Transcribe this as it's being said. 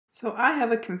So I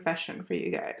have a confession for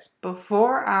you guys.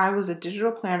 Before I was a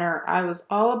digital planner, I was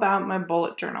all about my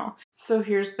bullet journal. So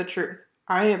here's the truth.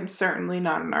 I am certainly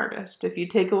not an artist. If you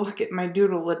take a look at my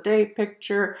doodle a day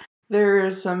picture, there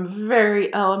is some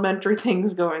very elementary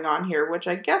things going on here, which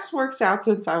I guess works out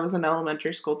since I was an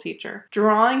elementary school teacher.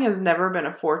 Drawing has never been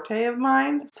a forte of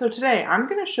mine, so today I'm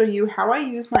going to show you how I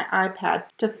use my iPad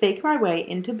to fake my way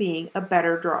into being a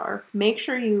better drawer. Make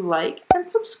sure you like and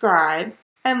subscribe,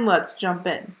 and let's jump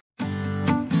in.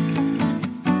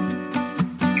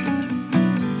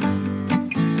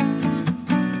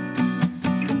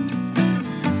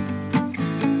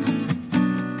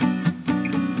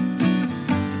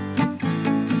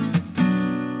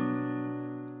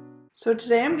 So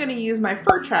today I'm going to use my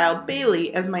fur child,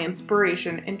 Bailey, as my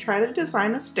inspiration and try to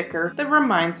design a sticker that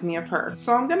reminds me of her.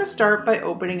 So I'm going to start by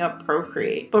opening up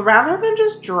Procreate. But rather than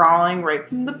just drawing right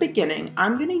from the beginning,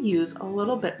 I'm going to use a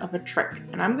little bit of a trick.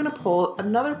 And I'm going to pull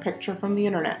another picture from the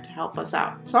internet to help us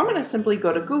out. So I'm going to simply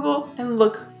go to Google and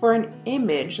look for an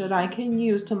image that I can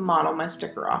use to model my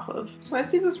sticker off of. So I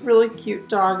see this really cute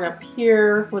dog up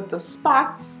here with the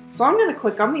spots. So I'm going to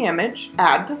click on the image,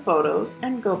 add to photos,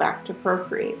 and go back to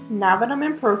Procreate. Now that I'm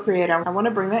in Procreate, I want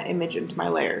to bring that image into my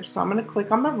layers. So I'm going to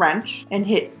click on the wrench and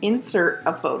hit insert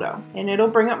a photo. And it'll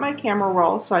bring up my camera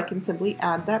roll so I can simply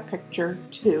add that picture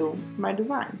to my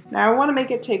design. Now I want to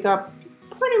make it take up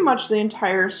pretty much the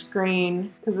entire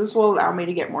screen because this will allow me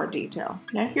to get more detail.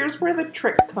 Now here's where the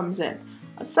trick comes in.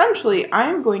 Essentially, I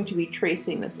am going to be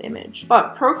tracing this image,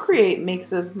 but Procreate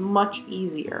makes this much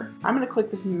easier. I'm going to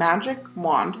click this magic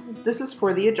wand. This is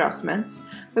for the adjustments.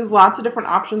 There's lots of different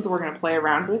options we're going to play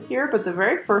around with here, but the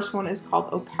very first one is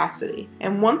called opacity.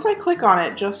 And once I click on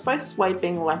it, just by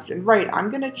swiping left and right, I'm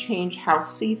going to change how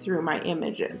see-through my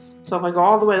image is. So if I go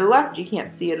all the way to the left, you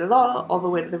can't see it at all the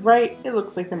way to the right, it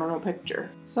looks like a normal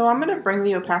picture. So I'm going to bring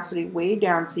the opacity way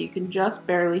down so you can just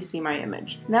barely see my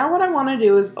image. Now what I want to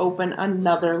do is open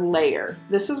another layer.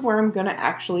 This is where I'm going to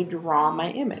actually draw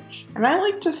my image. And I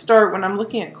like to start when I'm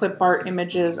looking at clip art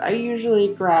images, I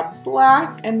usually grab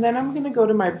black and then I'm going to go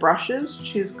to my brushes,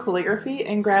 choose calligraphy,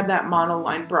 and grab that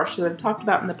monoline brush that I've talked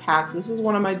about in the past. This is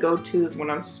one of my go-tos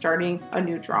when I'm starting a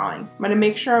new drawing. I'm going to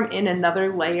make sure I'm in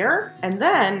another layer, and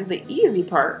then the easy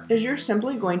part is you're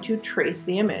simply going to trace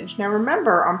the image. Now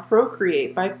remember, on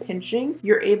Procreate, by pinching,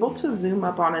 you're able to zoom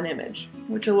up on an image,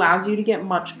 which allows you to get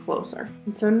much closer.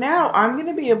 And so now I'm going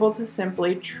to be able to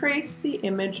simply trace the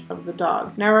image of the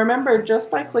dog. Now remember, just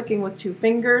by clicking with 2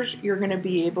 fingers, you're going to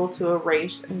be able to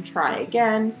erase and try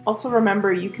again. Also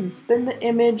remember, you can spin the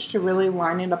image to really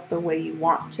line it up the way you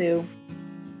want to.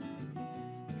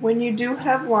 When you do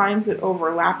have lines that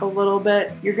overlap a little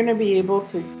bit, you're going to be able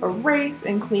to erase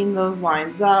and clean those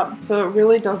lines up. So it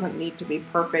really doesn't need to be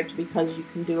perfect because you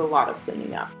can do a lot of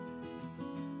cleaning up.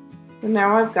 And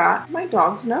now I've got my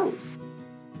dog's nose.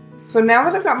 So now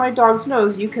that I've got my dog's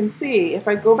nose, you can see if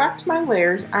I go back to my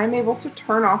layers, I'm able to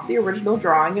turn off the original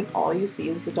drawing and all you see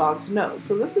is the dog's nose.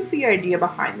 So this is the idea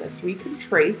behind this. We can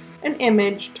trace an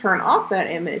image, turn off that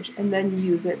image, and then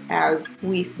use it as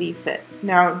we see fit.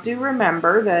 Now do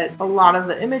remember that a lot of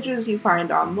the images you find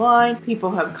online,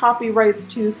 people have copyrights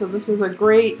too, so this is a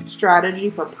great strategy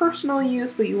for personal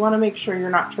use, but you want to make sure you're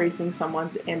not tracing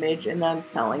someone's image and then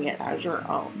selling it as your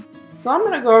own. So I'm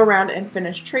going to go around and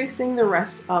finish tracing the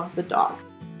rest of the dog.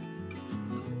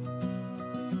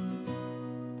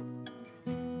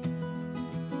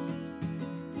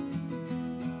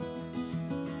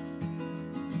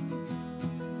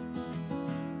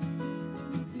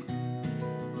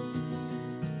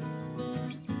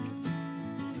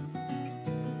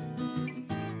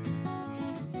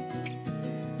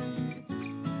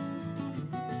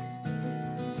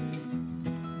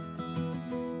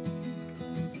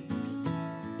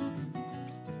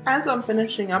 As I'm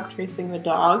finishing up tracing the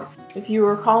dog, if you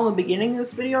recall in the beginning of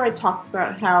this video, I talked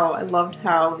about how I loved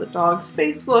how the dog's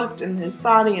face looked and his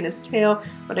body and his tail,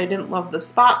 but I didn't love the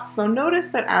spots. So notice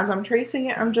that as I'm tracing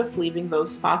it, I'm just leaving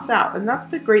those spots out. And that's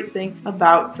the great thing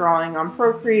about drawing on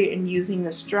Procreate and using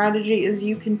this strategy is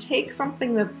you can take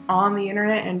something that's on the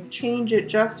internet and change it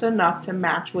just enough to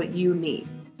match what you need.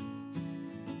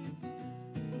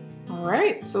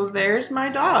 Alright, so there's my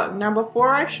dog. Now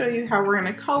before I show you how we're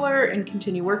going to color and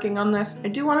continue working on this, I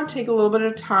do want to take a little bit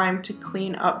of time to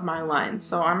clean up my lines.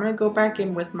 So I'm going to go back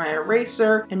in with my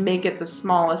eraser and make it the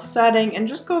smallest setting and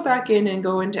just go back in and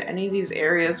go into any of these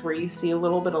areas where you see a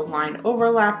little bit of line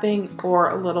overlapping or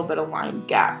a little bit of line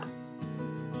gap.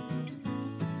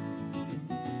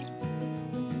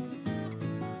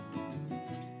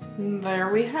 And there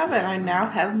we have it. I now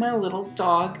have my little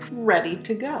dog ready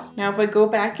to go. Now if I go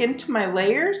back into my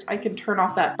layers, I can turn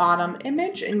off that bottom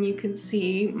image and you can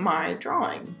see my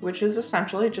drawing, which is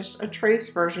essentially just a trace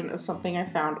version of something I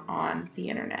found on the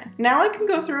internet. Now I can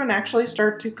go through and actually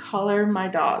start to color my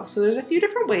dog. So there's a few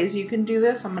different ways you can do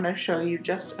this. I'm going to show you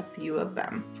just a few of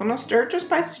them. So I'm going to start just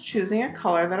by choosing a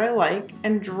color that I like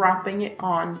and dropping it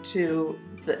onto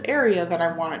the area that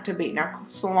I want it to be. Now,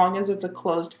 so long as it's a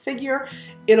closed figure,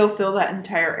 it'll fill that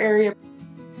entire area.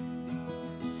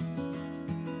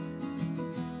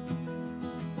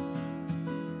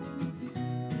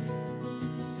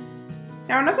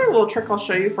 Now another little trick I'll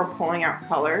show you for pulling out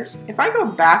colors. If I go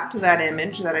back to that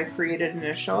image that I created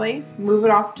initially, move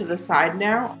it off to the side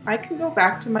now, I can go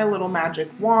back to my little magic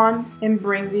wand and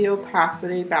bring the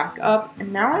opacity back up,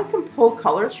 and now I can pull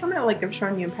colors from it like I've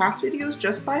shown you in past videos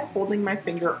just by holding my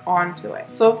finger onto it.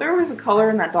 So if there was a color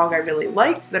in that dog I really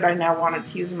liked that I now wanted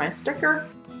to use in my sticker,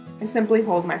 I simply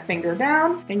hold my finger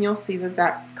down and you'll see that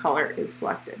that color is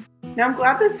selected. Now I'm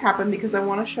glad this happened because I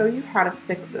want to show you how to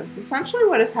fix this. Essentially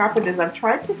what has happened is I've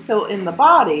tried to fill in the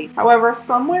body, however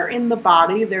somewhere in the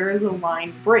body there is a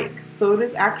line break. So it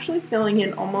is actually filling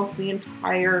in almost the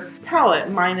entire palette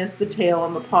minus the tail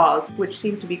and the paws, which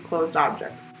seem to be closed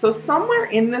objects. So somewhere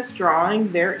in this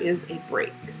drawing there is a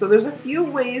break. So there's a few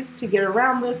ways to get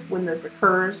around this when this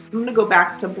occurs. I'm going to go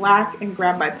back to black and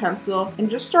grab my pencil and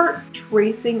just start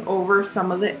tracing over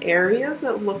some of the areas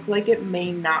that look like it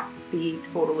may not be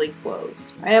totally closed.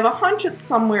 I have a hunch it's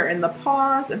somewhere in the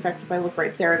paws. In fact, if I look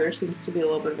right there, there seems to be a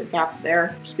little bit of a gap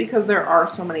there just because there are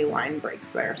so many line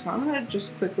breaks there. So I'm going to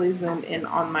just quickly zoom in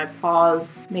on my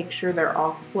paws, make sure they're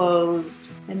all closed,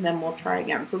 and then we'll try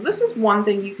again. So this is one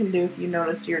thing you can do if you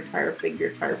notice your entire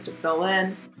figure tries to fill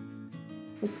in.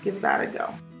 Let's give that a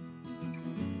go.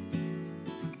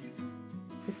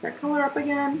 Pick that color up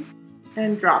again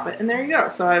and drop it. And there you go.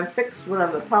 So I've fixed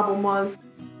whatever the problem was.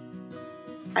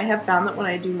 I have found that when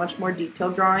I do much more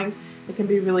detailed drawings, it can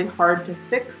be really hard to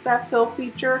fix that fill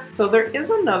feature. So there is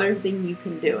another thing you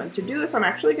can do. And to do this, I'm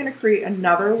actually going to create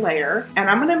another layer and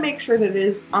I'm going to make sure that it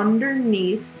is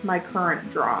underneath my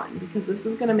current drawing because this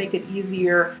is going to make it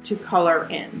easier to color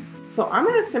in. So I'm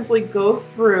going to simply go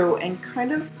through and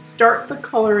kind of start the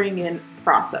coloring in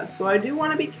process. So I do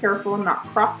want to be careful and not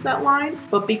cross that line,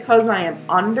 but because I am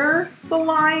under the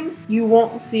line, you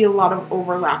won't see a lot of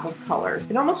overlap of colors.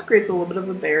 It almost creates a little bit of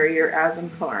a barrier as I'm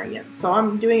coloring it. So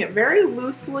I'm doing it very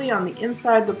loosely on the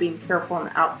inside, but being careful on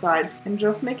the outside and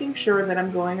just making sure that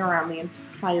I'm going around the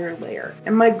entire layer.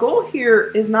 And my goal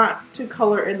here is not to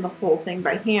color in the whole thing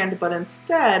by hand, but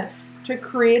instead to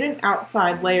create an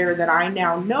outside layer that I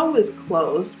now know is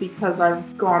closed because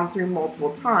I've gone through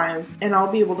multiple times, and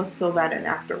I'll be able to fill that in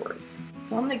afterwards.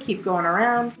 So I'm going to keep going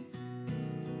around.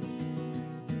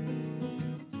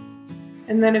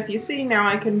 And then if you see now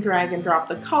I can drag and drop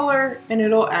the color and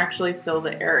it'll actually fill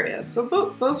the area.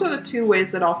 So those are the two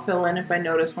ways that I'll fill in if I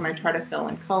notice when I try to fill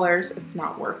in colors it's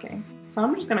not working. So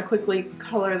I'm just going to quickly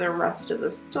color the rest of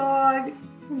this dog.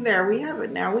 And there we have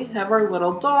it. Now we have our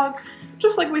little dog,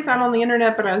 just like we found on the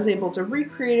internet, but I was able to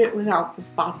recreate it without the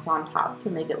spots on top to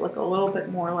make it look a little bit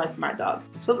more like my dog.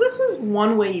 So this is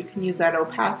one way you can use that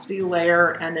opacity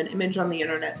layer and an image on the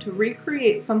internet to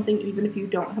recreate something even if you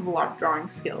don't have a lot of drawing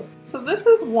skills. So this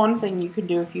is one thing you can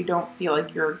do if you don't feel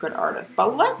like you're a good artist.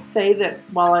 But let's say that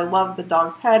while I love the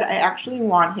dog's head, I actually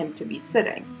want him to be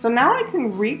sitting. So now I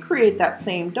can recreate that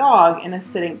same dog in a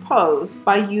sitting pose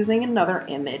by using another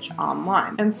image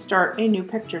online and start a new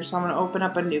picture. So I'm going to open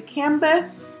up a new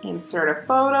canvas, insert a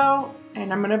photo,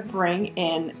 and I'm going to bring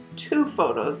in 2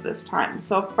 photos this time.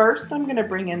 So first I'm going to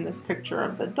bring in this picture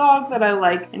of the dog that I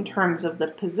like in terms of the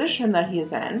position that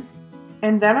he's in.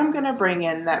 And then I'm going to bring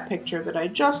in that picture that I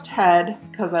just had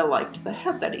because I liked the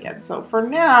head that he had. So for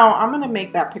now, I'm going to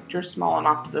make that picture small and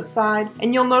off to the side.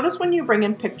 And you'll notice when you bring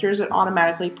in pictures, it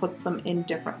automatically puts them in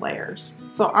different layers.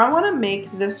 So I want to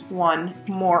make this one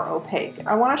more opaque.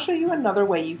 I want to show you another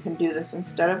way you can do this.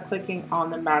 Instead of clicking on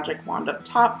the magic wand up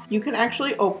top, you can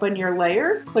actually open your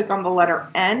layers, click on the letter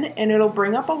N, and it'll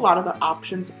bring up a lot of the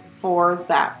options for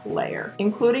that layer,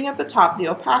 including at the top the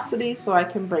opacity, so I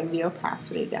can bring the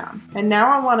opacity down. And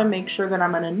now I want to make sure that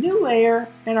I'm in a new layer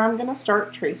and I'm going to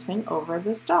start tracing over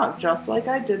this dog just like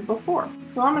I did before.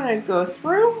 So I'm going to go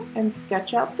through and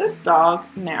sketch out this dog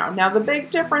now. Now the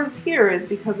big difference here is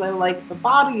because I like the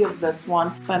body of this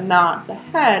one but not the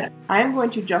head, I'm going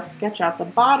to just sketch out the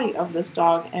body of this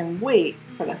dog and wait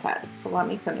for the head. So let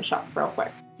me finish up real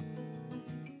quick.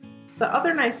 The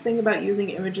other nice thing about using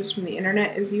images from the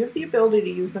internet is you have the ability to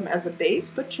use them as a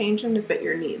base, but change them to fit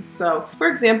your needs. So, for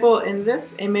example, in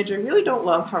this image, I really don't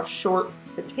love how short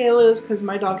the tail is because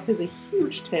my dog has a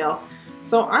huge tail.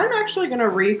 So I'm actually going to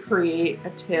recreate a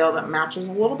tail that matches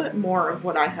a little bit more of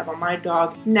what I have on my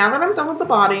dog. Now that I'm done with the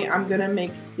body, I'm going to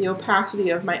make the opacity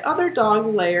of my other dog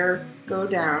layer go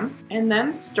down and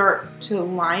then start to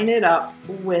line it up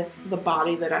with the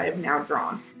body that I have now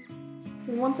drawn.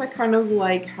 And once I kind of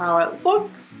like how it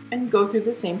looks, and go through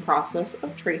the same process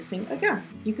of tracing again.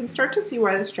 You can start to see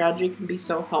why this strategy can be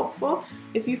so helpful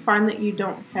if you find that you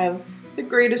don't have the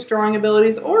greatest drawing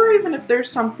abilities, or even if there's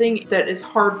something that is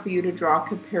hard for you to draw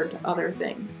compared to other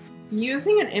things.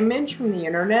 Using an image from the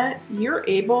internet, you're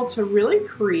able to really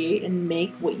create and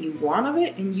make what you want of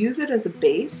it and use it as a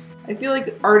base. I feel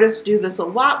like artists do this a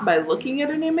lot by looking at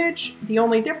an image. The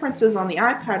only difference is on the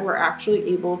iPad, we're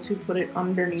actually able to put it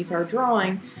underneath our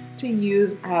drawing to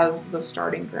use as the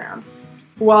starting ground.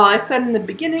 While I said in the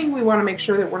beginning we want to make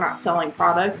sure that we're not selling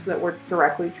products that we're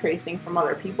directly tracing from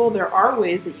other people, there are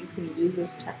ways that you can use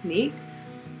this technique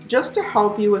just to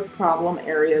help you with problem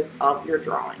areas of your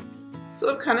drawing.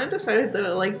 So I've kind of decided that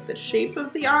I like the shape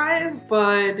of the eyes,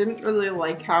 but didn't really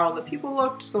like how the people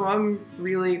looked, so I'm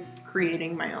really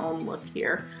creating my own look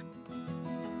here.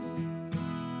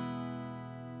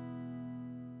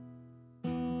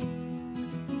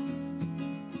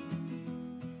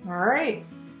 Alright.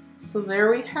 So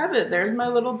there we have it. There's my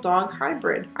little dog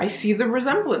hybrid. I see the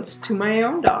resemblance to my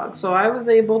own dog. So I was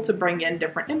able to bring in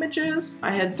different images.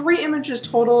 I had 3 images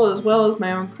total, as well as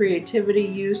my own creativity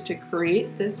used to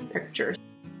create this picture.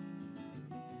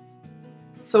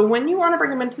 So when you want to bring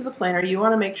them into the planner, you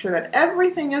want to make sure that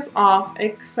everything is off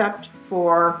except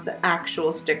for the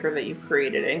actual sticker that you've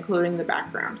created, including the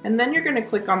background. And then you're going to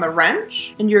click on the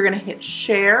wrench and you're going to hit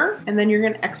share, and then you're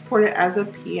going to export it as a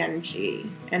PNG.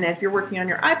 And if you're working on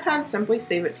your iPad, simply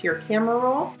save it to your camera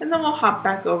roll, and then we'll hop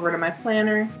back over to my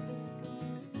planner.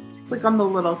 Click on the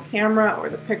little camera or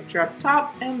the picture up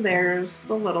top, and there's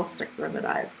the little sticker that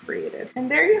I've created. And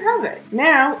there you have it.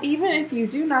 Now, even if you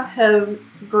do not have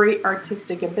great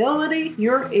artistic ability,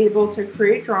 you're able to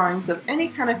create drawings of any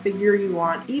kind of figure you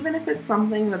want, even if it's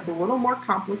something that's a little more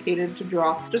complicated to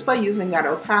draw, just by using that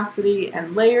opacity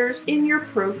and layers in your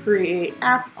Procreate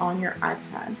app on your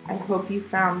iPad. I hope you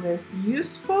found this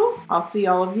useful. I'll see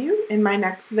all of you in my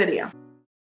next video.